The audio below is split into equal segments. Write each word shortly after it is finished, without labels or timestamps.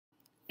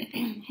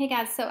Hey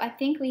guys, so I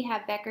think we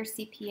have Becker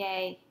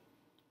CPA.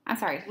 I'm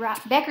sorry,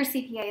 Becker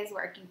CPA is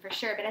working for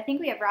sure, but I think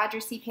we have Roger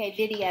CPA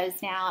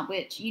videos now,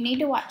 which you need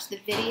to watch the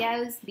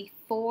videos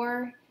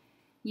before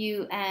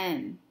you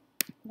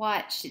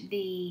watch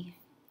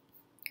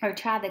or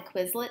try the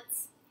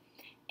Quizlets.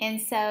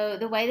 And so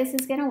the way this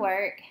is going to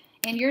work,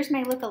 and yours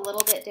may look a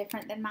little bit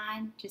different than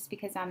mine just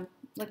because I'm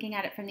looking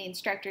at it from the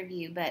instructor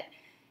view, but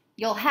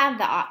you'll have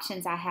the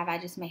options I have. I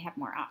just may have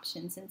more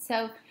options. And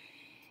so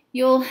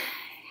you'll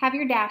have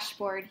your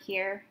dashboard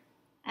here.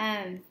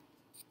 Give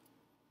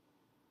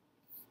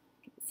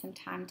it some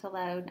time to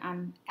load.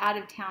 I'm out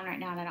of town right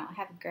now and I don't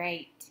have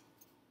great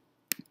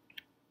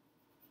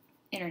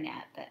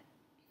internet, but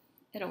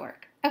it'll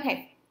work.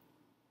 Okay,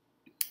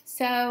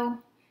 so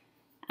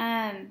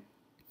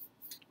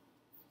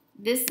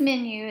this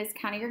menu is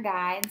kind of your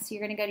guide. So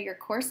you're going to go to your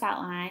course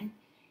outline.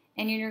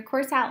 And in your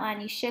course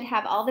outline, you should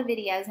have all the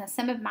videos. Now,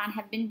 some of mine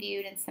have been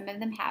viewed and some of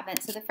them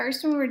haven't. So the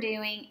first one we're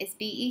doing is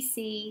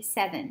BEC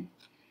 7.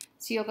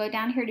 So you'll go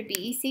down here to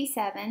BEC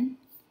 7,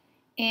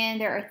 and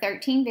there are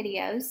 13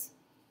 videos.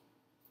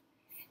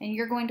 And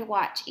you're going to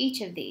watch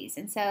each of these.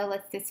 And so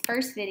this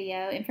first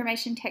video,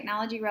 Information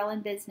Technology Role in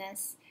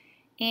Business.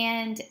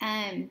 And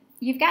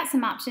you've got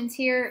some options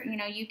here. You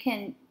know, you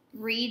can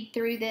read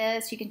through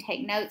this. You can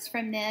take notes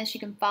from this. You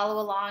can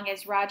follow along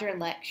as Roger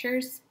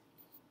lectures.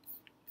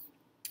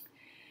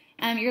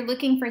 You're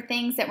looking for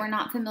things that were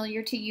not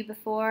familiar to you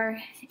before,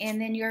 and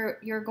then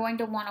you're going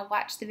to want to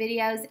watch the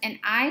videos. And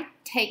I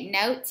take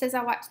notes as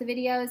I watch the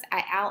videos.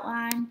 I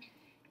outline,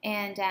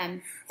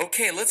 and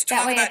okay, let's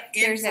talk about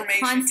there's a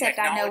concept,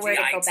 I know where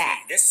to go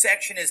back. This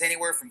section is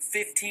anywhere from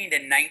 15 to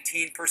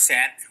 19%.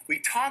 We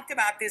talked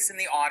about this in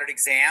the audit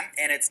exam,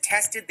 and it's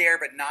tested there,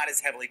 but not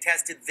as heavily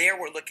tested. There,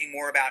 we're looking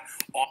more about.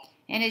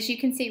 And as you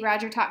can see,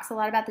 Roger talks a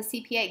lot about the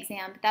CPA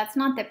exam, but that's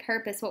not the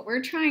purpose. What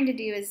we're trying to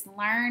do is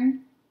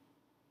learn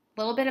a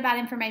little bit about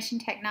information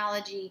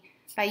technology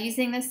by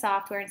using the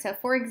software. And so,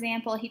 for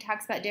example, he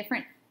talks about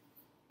different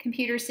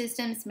computer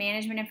systems,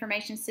 management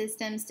information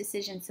systems,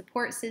 decision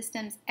support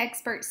systems,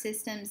 expert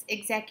systems,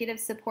 executive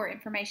support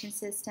information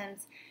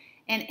systems,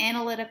 and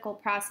analytical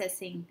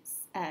processing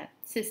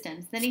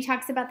systems. Then he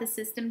talks about the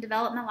system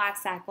development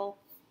lifecycle,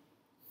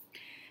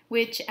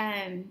 which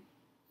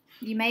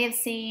you may have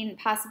seen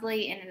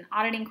possibly in an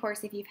auditing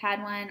course if you've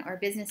had one, or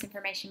business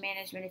information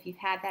management if you've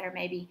had that, or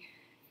maybe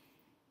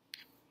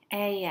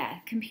a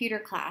computer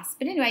class.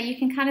 But anyway, you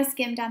can kind of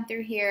skim down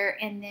through here,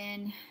 and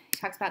then he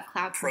talks about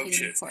cloud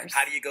computing, of course.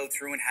 How do you go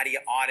through and how do you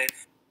audit?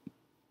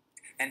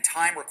 And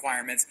time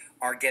requirements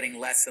are getting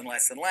less and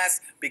less and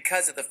less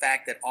because of the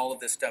fact that all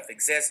of this stuff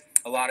exists.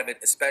 A lot of it,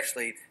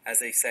 especially, as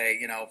they say,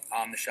 you know,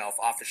 on the shelf,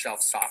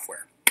 off-the-shelf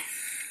software.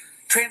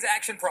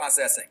 Transaction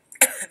processing.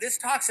 This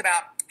talks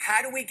about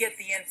how do we get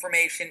the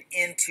information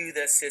into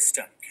the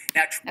system.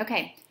 Now,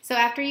 okay, so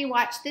after you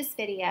watch this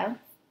video,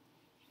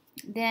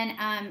 then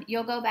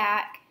you'll go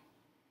back,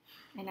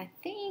 and I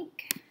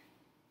think,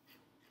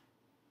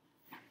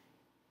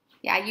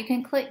 yeah, you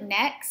can click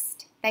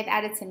next. They've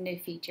added some new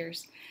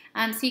features.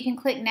 So you can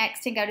click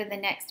next and go to the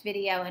next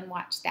video and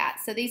watch that.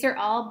 So these are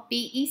all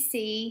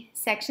BEC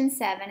Section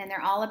 7, and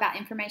they're all about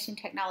information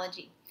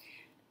technology.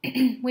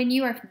 When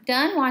you are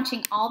done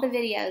watching all the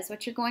videos,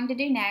 what you're going to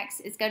do next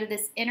is go to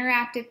this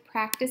interactive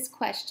practice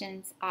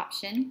questions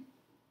option.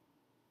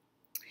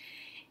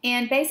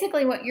 And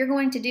basically what you're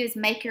going to do is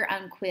make your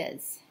own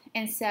quiz.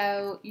 And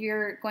so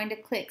you're going to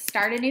click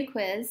Start a New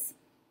Quiz.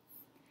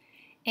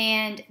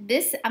 And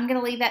this, I'm going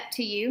to leave that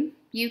to you.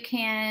 You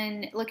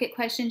can look at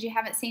questions you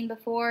haven't seen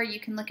before. You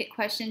can look at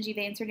questions you've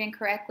answered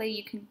incorrectly.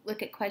 You can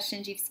look at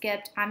questions you've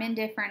skipped. I'm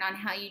indifferent on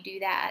how you do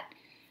that.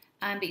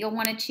 But you'll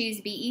want to choose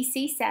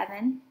BEC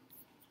 7.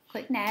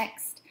 Click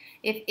Next.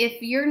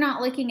 If you're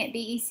not looking at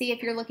BEC,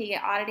 if you're looking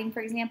at auditing, for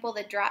example,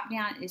 the drop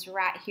down is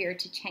right here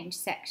to change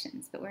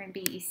sections, but we're in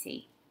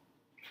BEC.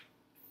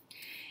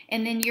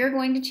 And then you're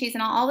going to choose,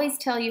 and I'll always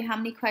tell you how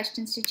many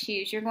questions to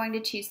choose. You're going to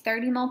choose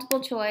 30 multiple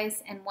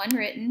choice and 1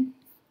 written.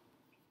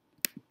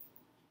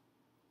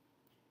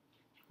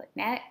 Click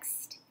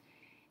Next.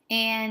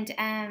 And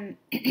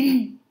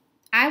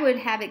I would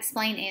have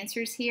explain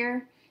answers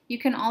here. You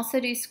can also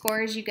do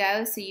score as you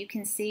go so you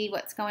can see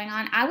what's going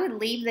on. I would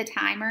leave the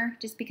timer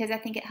just because I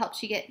think it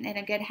helps you get in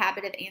a good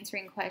habit of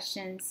answering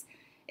questions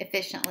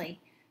efficiently.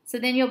 So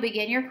then you'll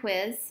begin your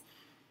quiz.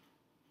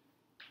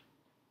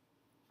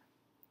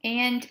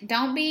 And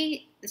don't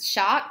be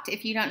shocked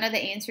if you don't know the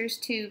answers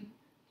to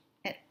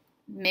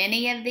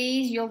many of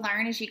these. You'll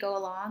learn as you go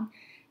along.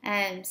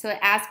 So it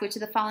asks which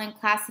of the following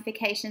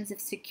classifications of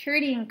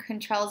security and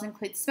controls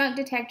include smoke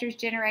detectors,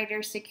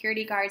 generators,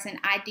 security guards, and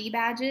ID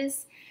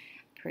badges.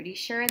 Pretty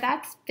sure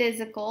that's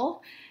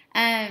physical.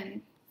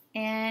 And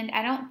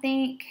I don't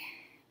think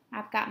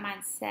I've got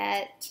mine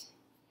set.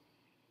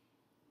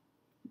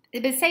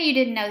 But say you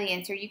didn't know the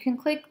answer. You can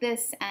click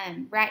this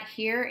right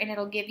here, and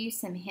it'll give you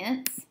some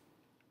hints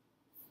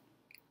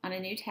on a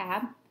new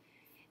tab,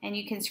 and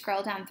you can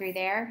scroll down through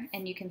there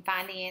and you can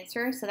find the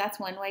answer. So that's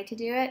one way to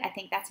do it. I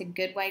think that's a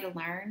good way to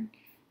learn.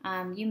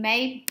 You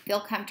may feel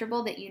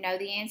comfortable that you know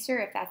the answer.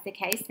 If that's the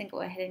case, then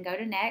go ahead and go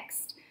to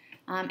next.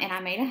 And I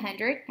made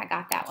 100. I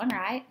got that one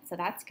right, so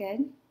that's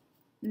good.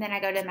 And then I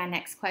go to my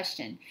next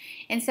question.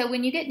 And so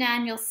when you get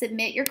done, you'll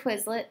submit your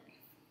Quizlet.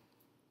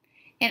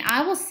 And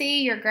I will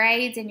see your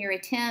grades and your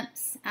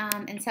attempts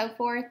and so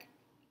forth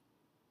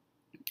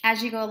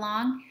as you go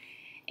along.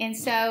 And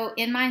so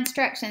in my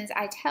instructions,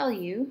 I tell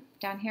you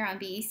down here on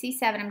BEC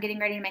 7, I'm getting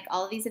ready to make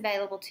all of these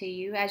available to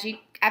you.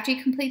 After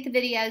you complete the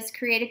videos,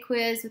 create a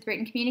quiz with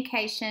written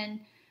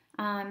communication.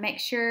 Make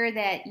sure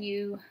that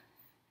you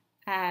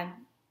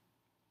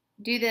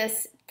do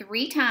this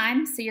 3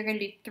 times. So you're going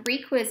to do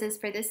 3 quizzes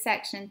for this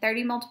section,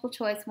 30 multiple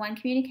choice, 1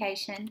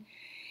 communication.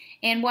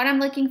 And what I'm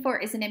looking for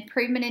is an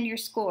improvement in your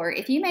score.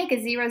 If you make a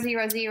 0,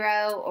 0,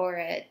 0 or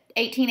a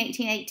 18,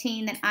 18,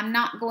 18, then I'm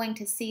not going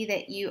to see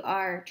that you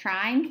are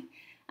trying.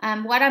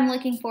 What I'm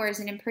looking for is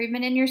an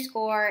improvement in your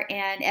score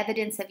and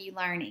evidence of you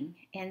learning.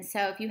 And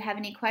so if you have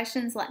any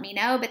questions, let me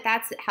know. But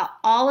that's how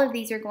all of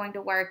these are going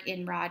to work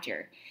in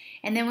Roger.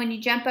 And then when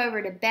you jump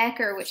over to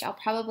Becker, which I'll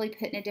probably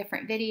put in a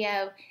different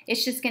video,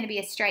 it's just going to be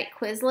a straight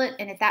Quizlet.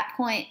 And at that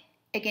point,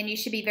 again, you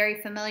should be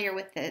very familiar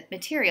with the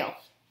material.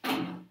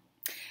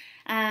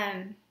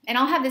 And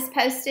I'll have this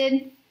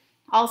posted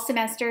all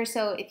semester,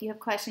 so if you have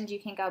questions, you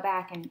can go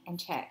back and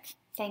check.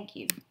 Thank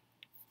you.